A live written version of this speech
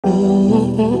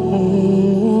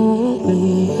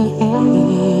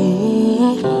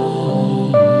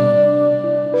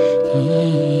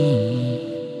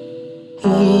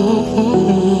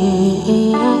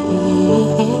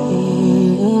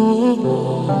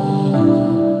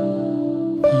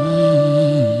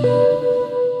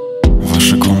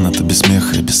Ваша комната без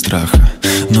смеха и без страха,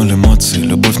 ноль эмоций,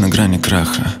 любовь на грани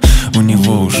краха. У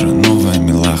него уже новая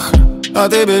милаха, а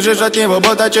ты бежишь от него,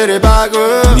 будто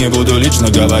черепаху. Не буду лично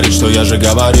говорить, что я же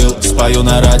говорил. Спою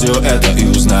на радио это и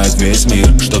узнает весь мир,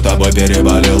 что тобой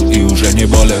переболел и уже не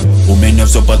болен. У меня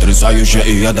все потрясающе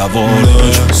и я доволен.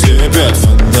 Ночь слепят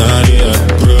фонари,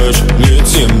 прочь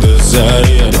летим до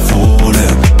зари.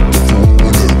 доволен,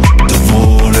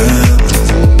 доволен.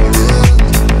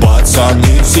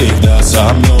 Пацаны всегда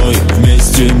со мной,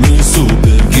 вместе мы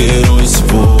супергерой.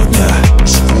 Сегодня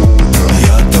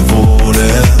я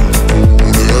доволен.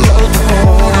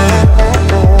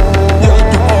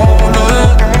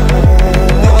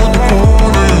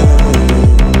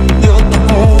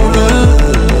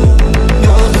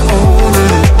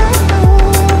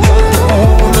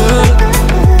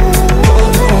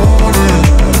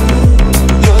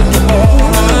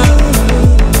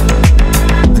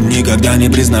 Никогда не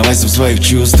признавайся в своих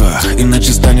чувствах,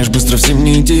 иначе станешь быстро всем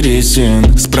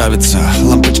неинтересен. Справиться,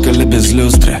 лампочка ли без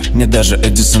люстры, мне даже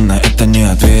Эдисон на это не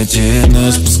ответит. Но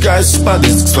я спускаюсь в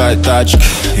подъезд к своей тачке,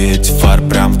 и эти фары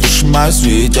прям в душу мою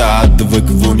светят. Давай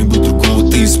кого-нибудь другого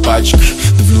ты из пачки.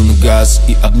 Давлю на газ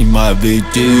и обнимаю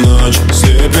ветер. Ночь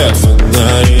слепят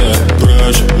фонари,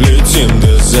 прочь летим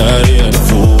до зари.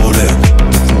 Доволен,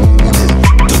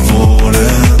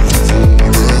 доволен.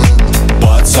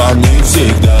 Пацаны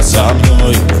всегда со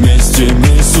мной,